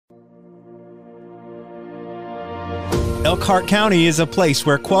Elkhart County is a place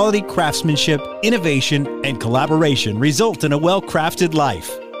where quality craftsmanship, innovation, and collaboration result in a well-crafted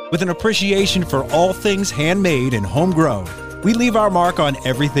life. With an appreciation for all things handmade and homegrown, we leave our mark on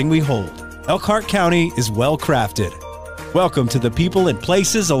everything we hold. Elkhart County is well-crafted. Welcome to the People and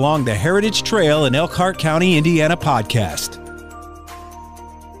Places Along the Heritage Trail in Elkhart County, Indiana podcast.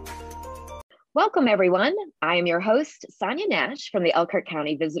 Welcome, everyone. I am your host, Sonia Nash from the Elkhart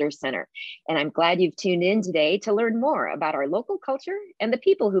County Visitor Center, and I'm glad you've tuned in today to learn more about our local culture and the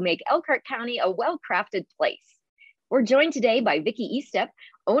people who make Elkhart County a well-crafted place. We're joined today by Vicki Estep,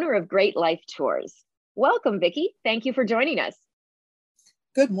 owner of Great Life Tours. Welcome, Vicki. Thank you for joining us.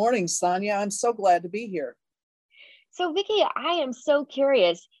 Good morning, Sonia. I'm so glad to be here. So, Vicki, I am so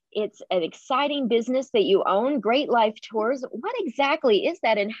curious. It's an exciting business that you own, Great Life Tours. What exactly is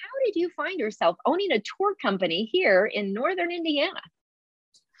that, and how did you find yourself owning a tour company here in Northern Indiana?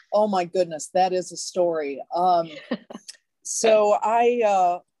 Oh my goodness, that is a story. So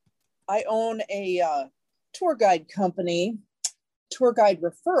I own a tour guide company, tour guide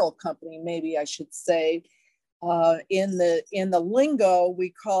referral company, maybe I should say. In the lingo,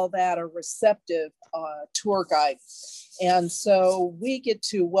 we call that a receptive tour guide. And so we get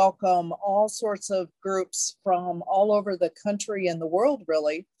to welcome all sorts of groups from all over the country and the world,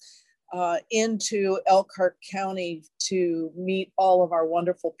 really, into Elkhart County to meet all of our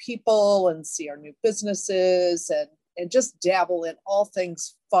wonderful people and see our new businesses and just dabble in all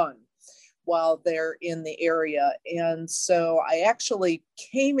things fun while they're in the area. And so I actually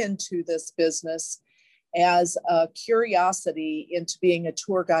came into this business as a curiosity into being a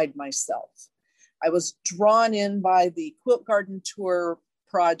tour guide myself. I was drawn in by the Quilt Garden Tour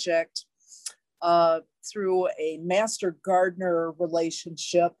project through a master gardener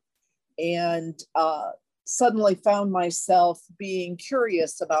relationship, and suddenly found myself being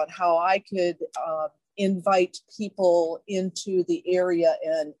curious about how I could invite people into the area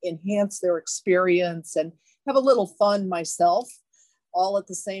and enhance their experience and have a little fun myself all at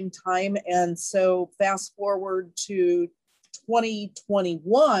the same time. And so fast forward to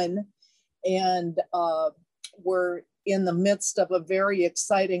 2021, and we're in the midst of a very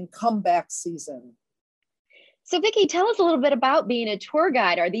exciting comeback season. So Vicki, tell us a little bit about being a tour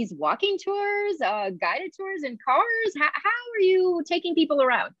guide. Are these walking tours, guided tours in cars? How are you taking people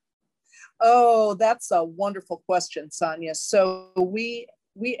around? Oh, that's a wonderful question, Sonia. So we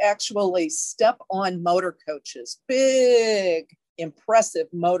actually step on motor coaches, big, impressive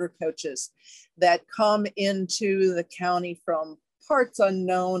motor coaches that come into the county from parts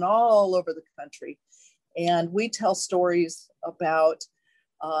unknown all over the country. And we tell stories about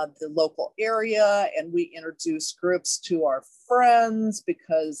the local area, and we introduce groups to our friends,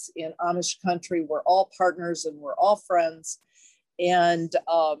 because in Amish country, we're all partners and we're all friends. And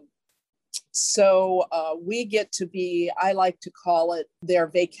so we get to be, I like to call it, their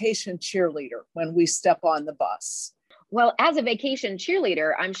vacation cheerleader when we step on the bus. Well, as a vacation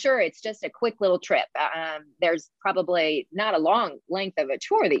cheerleader, I'm sure it's just a quick little trip. There's probably not a long length of a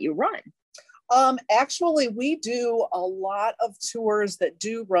tour that you run. Actually, we do a lot of tours that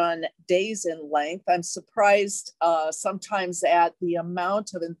do run days in length. I'm surprised sometimes at the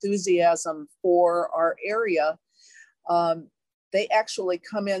amount of enthusiasm for our area. They actually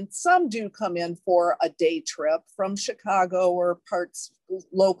come in, some do come in for a day trip from Chicago or parts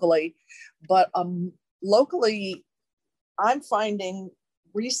locally, but locally, I'm finding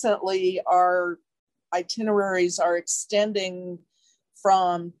recently our itineraries are extending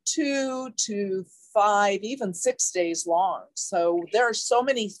from 2 to 5, even 6 days long. So there are so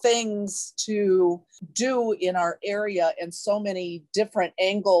many things to do in our area and so many different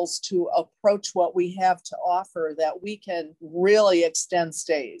angles to approach what we have to offer that we can really extend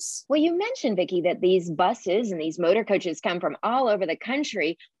stays. Well, you mentioned, Vicki, that these buses and these motor coaches come from all over the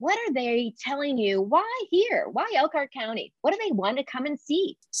country. What are they telling you? Why here? Why Elkhart County? What do they want to come and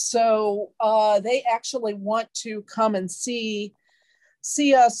see? So they actually want to come and see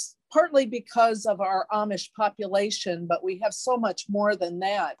us, partly because of our Amish population, but we have so much more than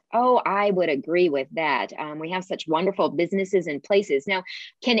that. Oh, I would agree with that. We have such wonderful businesses and places. Now,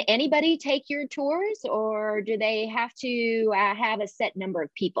 can anybody take your tours, or do they have to have a set number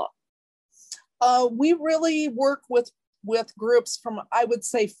of people? We really work with groups from, I would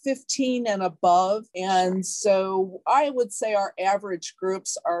say, 15 and above. And so I would say our average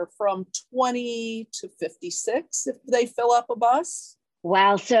groups are from 20 to 56 if they fill up a bus.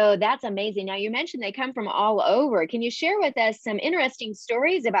 Wow, so that's amazing. Now, you mentioned they come from all over. Can you share with us some interesting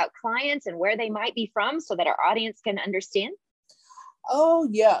stories about clients and where they might be from so that our audience can understand? Oh,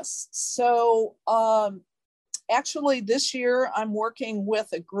 yes. So actually this year I'm working with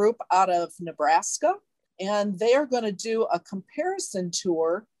a group out of Nebraska, and they're going to do a comparison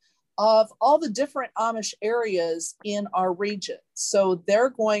tour of all the different Amish areas in our region. So they're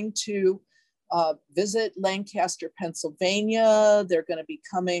going to visit Lancaster, Pennsylvania. They're going to be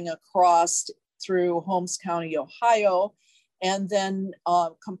coming across through Holmes County, Ohio, and then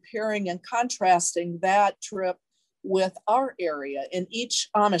comparing and contrasting that trip with our area. And each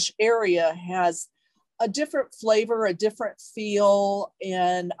Amish area has a different flavor, a different feel,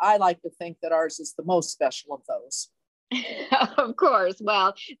 and I like to think that ours is the most special of those. Of course.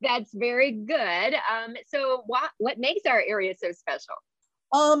 Well, that's very good. So what makes our area so special?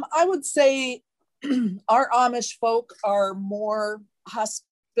 I would say our Amish folk are more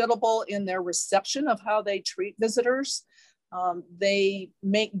hospitable in their reception of how they treat visitors. They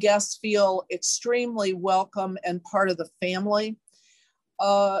make guests feel extremely welcome and part of the family.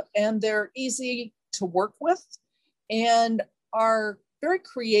 And they're easy to work with and are very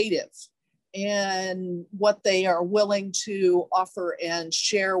creative in what they are willing to offer and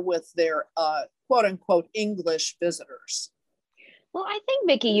share with their quote unquote English visitors. Well, I think,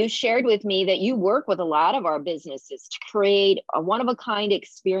 Vicki, you shared with me that you work with a lot of our businesses to create one-of-a-kind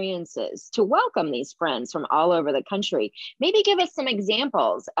experiences to welcome these friends from all over the country. Maybe give us some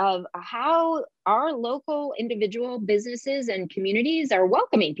examples of how our local individual businesses and communities are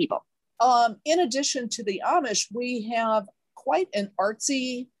welcoming people. In addition to the Amish, we have quite an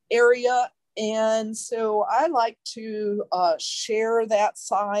artsy area. And so I like to share that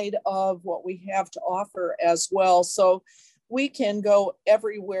side of what we have to offer as well. So we can go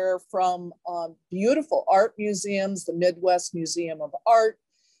everywhere from beautiful art museums, the Midwest Museum of Art.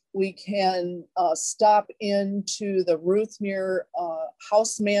 We can stop into the Ruthmere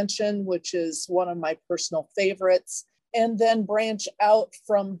House Mansion, which is one of my personal favorites, and then branch out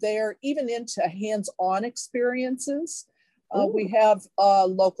from there, even into hands-on experiences. We have a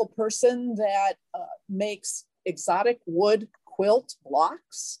local person that makes exotic wood quilt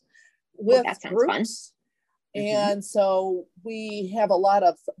blocks with groups. And so we have a lot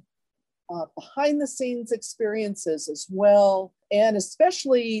of behind the scenes experiences as well, and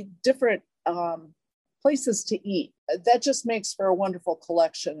especially different places to eat. That just makes for a wonderful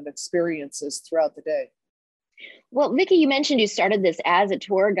collection of experiences throughout the day. Well, Vicki, you mentioned you started this as a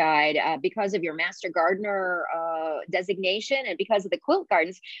tour guide because of your Master Gardener designation and because of the quilt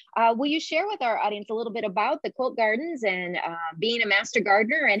gardens. Will you share with our audience a little bit about the quilt gardens and being a Master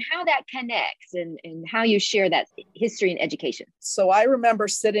Gardener and how that connects and how you share that history and education? So I remember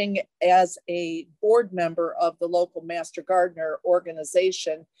sitting as a board member of the local Master Gardener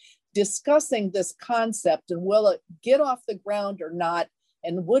organization discussing this concept and will it get off the ground or not?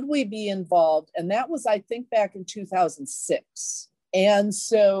 And would we be involved? And that was, I think, back in 2006. And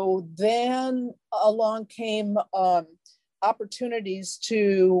so then along came opportunities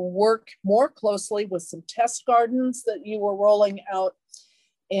to work more closely with some test gardens that you were rolling out.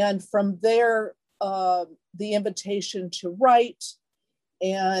 And from there, the invitation to write.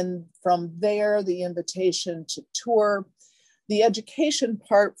 And from there, the invitation to tour. The education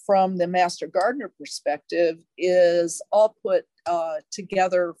part from the Master Gardener perspective is all put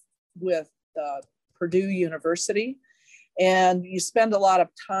together with Purdue University. And you spend a lot of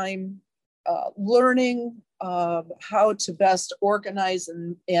time learning how to best organize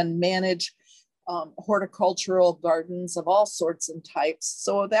and manage horticultural gardens of all sorts and types.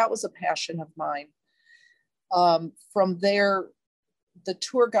 So that was a passion of mine. From there, the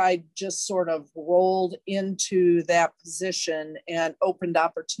tour guide just sort of rolled into that position and opened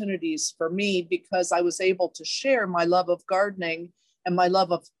opportunities for me because I was able to share my love of gardening and my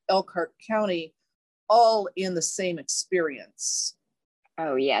love of Elkhart County all in the same experience.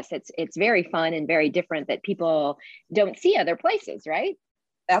 Oh, yes. It's very fun and very different that people don't see other places, right?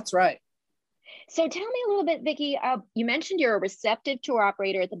 That's right. So tell me a little bit, Vicki, you mentioned you're a receptive tour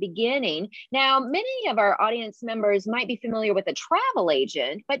operator at the beginning. Now, many of our audience members might be familiar with a travel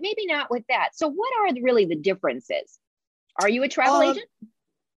agent, but maybe not with that. So what are really the differences? Are you a travel agent?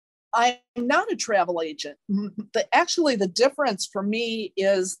 I'm not a travel agent. Actually, the difference for me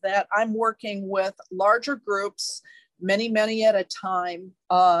is that I'm working with larger groups, many at a time.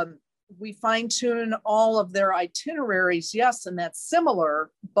 We fine tune all of their itineraries, yes, and that's similar.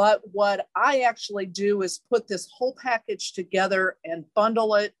 But what I actually do is put this whole package together and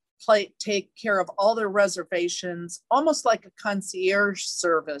bundle it, take care of all their reservations, almost like a concierge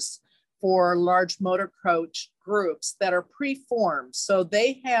service for large motor coach groups that are pre-formed. So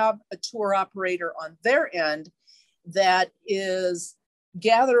they have a tour operator on their end that is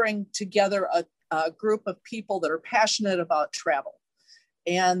gathering together a group of people that are passionate about travel.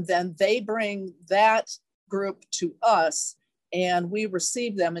 And then they bring that group to us and we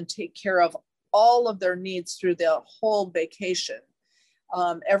receive them and take care of all of their needs through the whole vacation.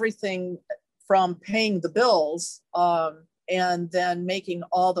 Everything from paying the bills and then making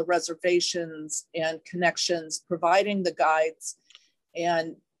all the reservations and connections, providing the guides,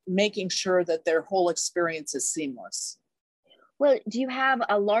 and making sure that their whole experience is seamless. Well, do you have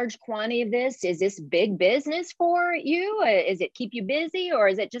a large quantity of this? Is this big business for you? Is it keep you busy, or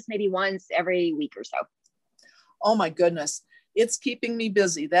is it just maybe once every week or so? Oh my goodness. It's keeping me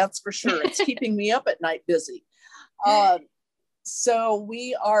busy. That's for sure. It's keeping me up at night busy. So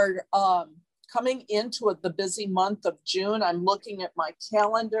we are coming into the busy month of June. I'm looking at my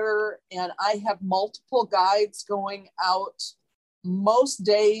calendar, and I have multiple guides going out most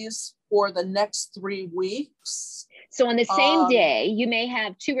days for the next 3 weeks. So on the same day, you may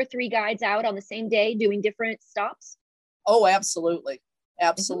have 2 or 3 guides out on the same day doing different stops? Oh, absolutely.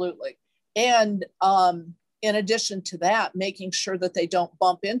 Absolutely. Mm-hmm. And in addition to that, making sure that they don't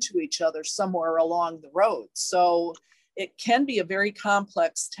bump into each other somewhere along the road. So it can be a very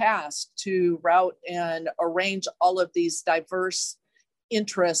complex task to route and arrange all of these diverse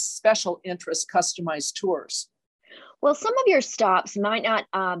interests, special interest, customized tours. Well, some of your stops might not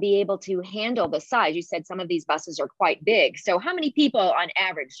be able to handle the size. You said some of these buses are quite big. So how many people on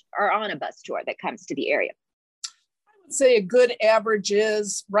average are on a bus tour that comes to the area? I would say a good average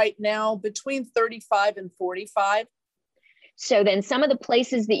is right now between 35 and 45. So then some of the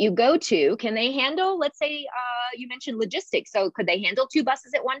places that you go to, can they handle, let's say you mentioned logistics. So could they handle 2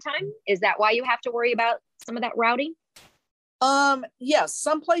 buses at one time? Is that why you have to worry about some of that routing? Yes,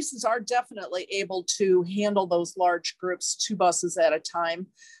 some places are definitely able to handle those large groups, 2 buses at a time.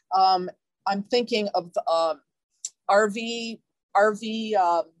 I'm thinking of RV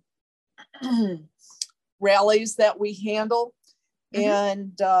rallies that we handle. Mm-hmm.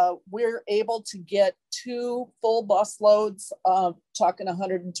 And we're able to get 2 full bus loads, talking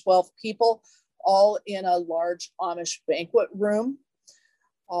 112 people, all in a large Amish banquet room,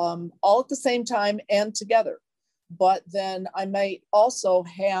 all at the same time and together. But then I might also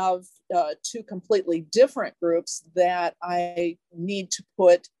have 2 completely different groups that I need to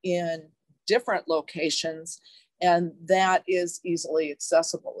put in different locations, and that is easily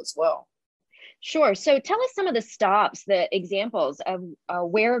accessible as well. Sure. So tell us some of the stops, the examples of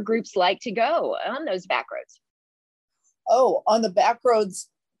where groups like to go on those back roads. Oh, on the back roads,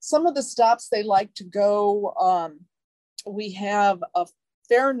 some of the stops they like to go, we have a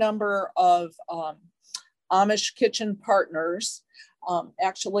fair number of Amish kitchen partners.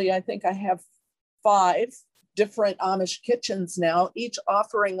 Actually, I think I have 5 different Amish kitchens now, each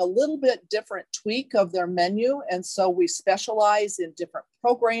offering a little bit different tweak of their menu. And so we specialize in different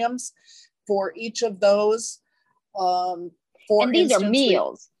programs for each of those. And these are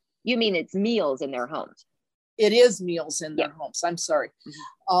meals. You mean it's meals in their homes? It is meals in their homes. I'm sorry.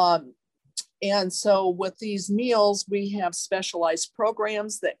 Mm-hmm. And so with these meals, we have specialized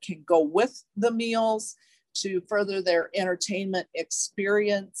programs that can go with the meals to further their entertainment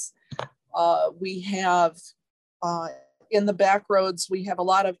experience. We have, in the back roads, we have a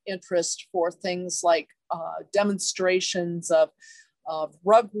lot of interest for things like demonstrations of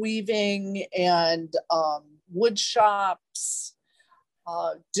rug weaving and wood shops,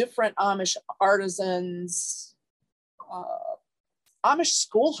 different Amish artisans, Amish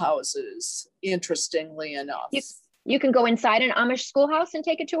schoolhouses, interestingly enough. You can go inside an Amish schoolhouse and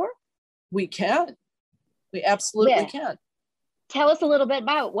take a tour? We can. We absolutely can. Tell us a little bit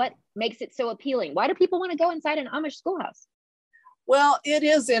about what makes it so appealing. Why do people want to go inside an Amish schoolhouse? Well, it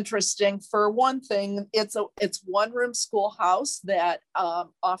is interesting. For one thing, it's one-room schoolhouse that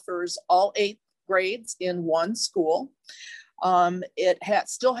offers all 8 grades in one school. It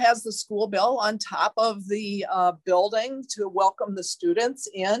still has the school bell on top of the building to welcome the students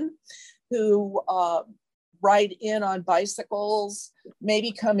in, who ride in on bicycles,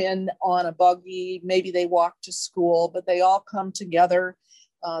 maybe come in on a buggy, maybe they walk to school, but they all come together.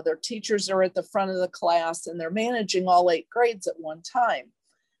 Their teachers are at the front of the class, and they're managing all 8 grades at one time.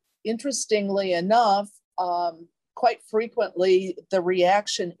 Interestingly enough, quite frequently, the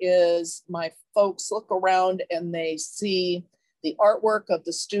reaction is my folks look around and they see the artwork of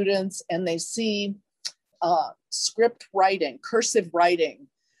the students, and they see script writing, cursive writing,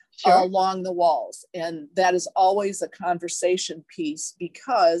 along the walls. And that is always a conversation piece,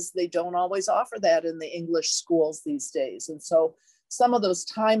 because they don't always offer that in the English schools these days. And so some of those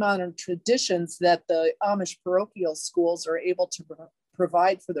time-honored traditions that the Amish parochial schools are able to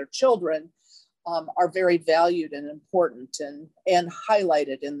provide for their children are very valued and important and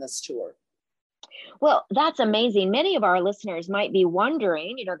highlighted in this tour. Well, that's amazing. Many of our listeners might be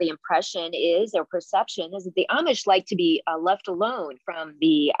wondering, the impression is, or perception is, that the Amish like to be left alone from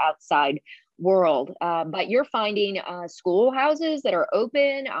the outside world. But you're finding schoolhouses that are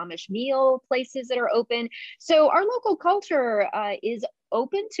open, Amish meal places that are open. So our local culture is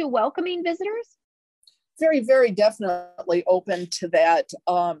open to welcoming visitors? Very, very definitely open to that.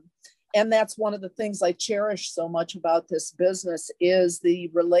 And that's one of the things I cherish so much about this business is the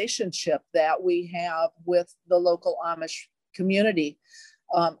relationship that we have with the local Amish community.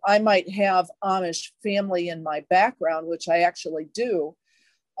 I might have Amish family in my background, which I actually do,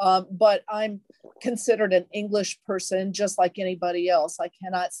 but I'm considered an English person just like anybody else. I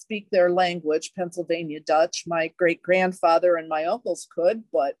cannot speak their language, Pennsylvania Dutch. My great-grandfather and my uncles could,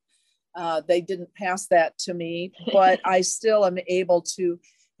 but they didn't pass that to me. But I still am able to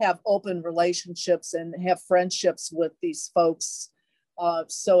have open relationships and have friendships with these folks.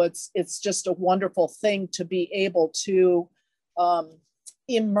 So it's just a wonderful thing to be able to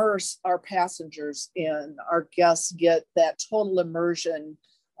immerse our passengers in. Our guests get that total immersion,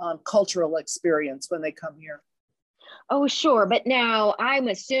 cultural experience when they come here. Oh, sure. But now I'm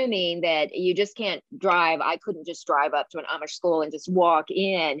assuming that you just can't drive. I couldn't just drive up to an Amish school and just walk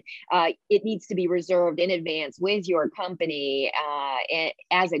in. It needs to be reserved in advance with your company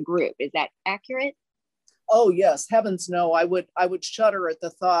as a group. Is that accurate? Oh yes, heavens no. I would shudder at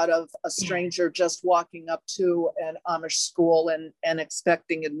the thought of a stranger just walking up to an Amish school and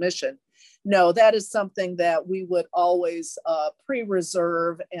expecting admission. No, that is something that we would always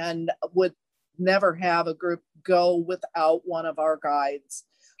pre-reserve and would never have a group go without one of our guides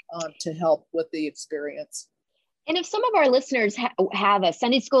to help with the experience. And if some of our listeners have a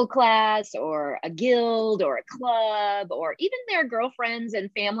Sunday school class or a guild or a club or even their girlfriends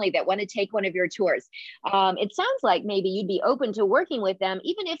and family that want to take one of your tours, it sounds like maybe you'd be open to working with them,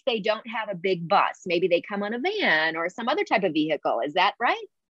 even if they don't have a big bus. Maybe they come on a van or some other type of vehicle. Is that right?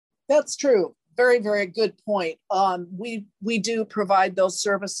 That's true. Very, very good point. We do provide those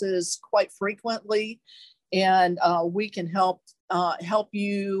services quite frequently, and we can help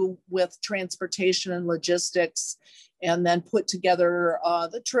you with transportation and logistics, and then put together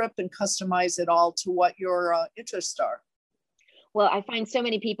the trip and customize it all to what your interests are. Well, I find so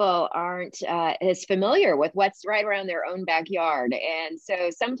many people aren't as familiar with what's right around their own backyard. And so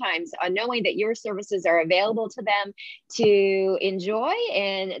sometimes knowing that your services are available to them to enjoy,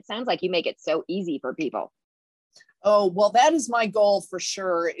 and it sounds like you make it so easy for people. Oh, well, that is my goal for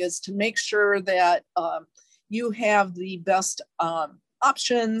sure, is to make sure that you have the best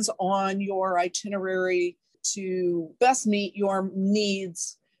options on your itinerary to best meet your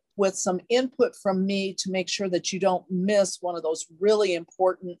needs, with some input from me to make sure that you don't miss one of those really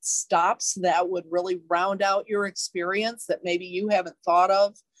important stops that would really round out your experience that maybe you haven't thought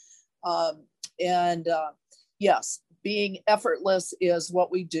of. Yes, being effortless is what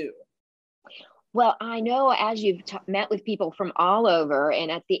we do. Well, I know as you've met with people from all over,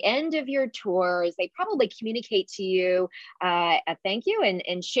 and at the end of your tours, they probably communicate to you a thank you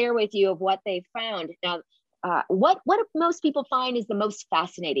and share with you of what they found. Now, what do most people find is the most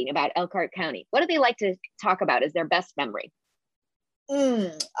fascinating about Elkhart County? What do they like to talk about as their best memory?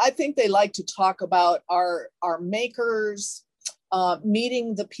 I think they like to talk about our makers,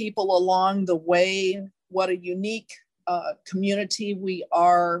 meeting the people along the way, what a unique community we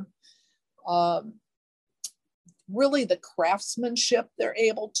are, really the craftsmanship they're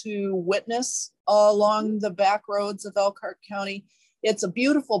able to witness along the back roads of Elkhart County. It's a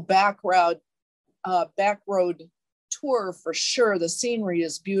beautiful back road tour for sure. The scenery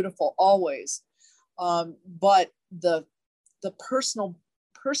is beautiful always, but the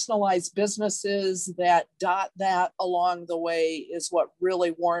personalized businesses that dot that along the way is what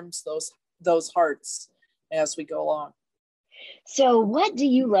really warms those hearts as we go along. So what do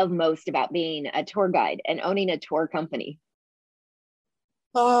you love most about being a tour guide and owning a tour company?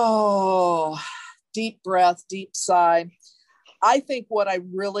 Oh, deep breath, deep sigh. I think what I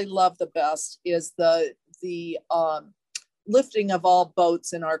really love the best is the lifting of all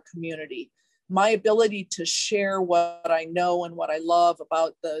boats in our community. My ability to share what I know and what I love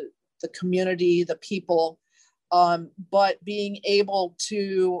about the community, the people, but being able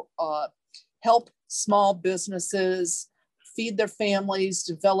to help small businesses feed their families,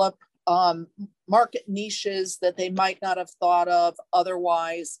 develop market niches that they might not have thought of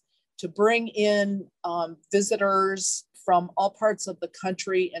otherwise, to bring in visitors from all parts of the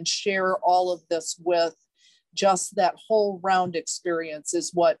country and share all of this with. Just that whole round experience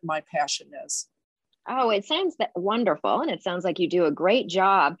is what my passion is. Oh, it sounds wonderful. And it sounds like you do a great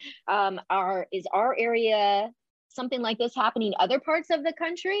job. Is our area something like this happening other parts of the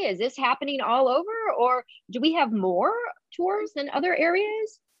country? Is this happening all over, or do we have more tours than other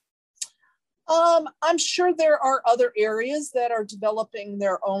areas? I'm sure there are other areas that are developing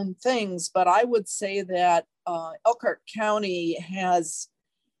their own things, but I would say that Elkhart County has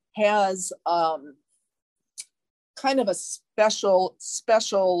kind of a special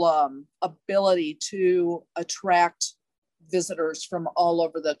ability to attract visitors from all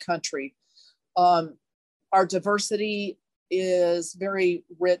over the country. Our diversity is very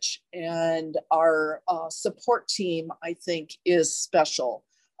rich, and our support team, I think, is special.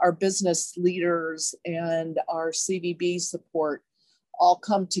 Our business leaders and our CVB support all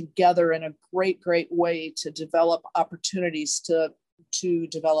come together in a great way to develop opportunities to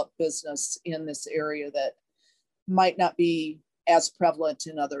develop business in this area that might not be as prevalent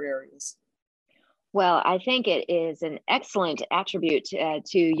in other areas. Well, I think it is an excellent attribute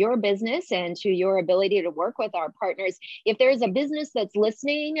to your business and to your ability to work with our partners. If there's a business that's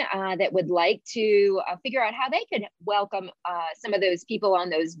listening that would like to figure out how they could welcome some of those people on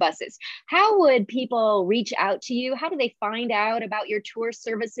those buses, how would people reach out to you? How do they find out about your tour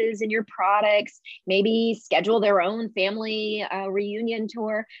services and your products? Maybe schedule their own family reunion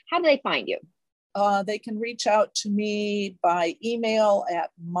tour. How do they find you? They can reach out to me by email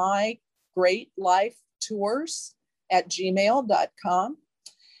at mygreatlifetours@gmail.com.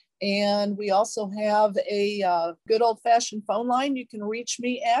 And we also have a good old-fashioned phone line you can reach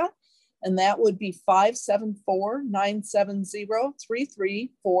me at, and that would be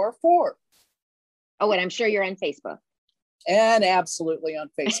 574-970-3344. Oh, and I'm sure you're on Facebook. And absolutely on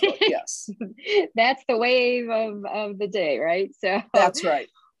Facebook, yes. That's the wave of the day, right? So that's right.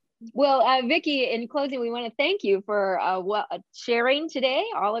 Well, Vicki, in closing, we want to thank you for sharing today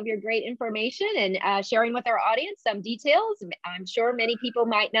all of your great information and sharing with our audience some details. I'm sure many people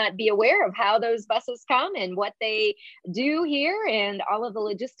might not be aware of how those buses come and what they do here and all of the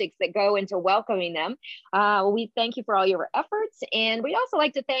logistics that go into welcoming them. We thank you for all your efforts, and we'd also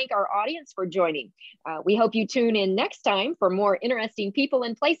like to thank our audience for joining. We hope you tune in next time for more interesting people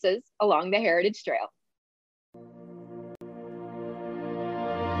and places along the Heritage Trail.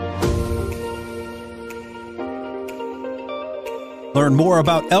 Learn more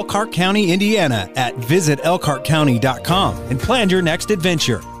about Elkhart County, Indiana at visitelkhartcounty.com and plan your next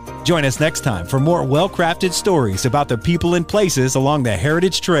adventure. Join us next time for more well-crafted stories about the people and places along the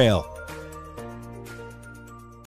Heritage Trail.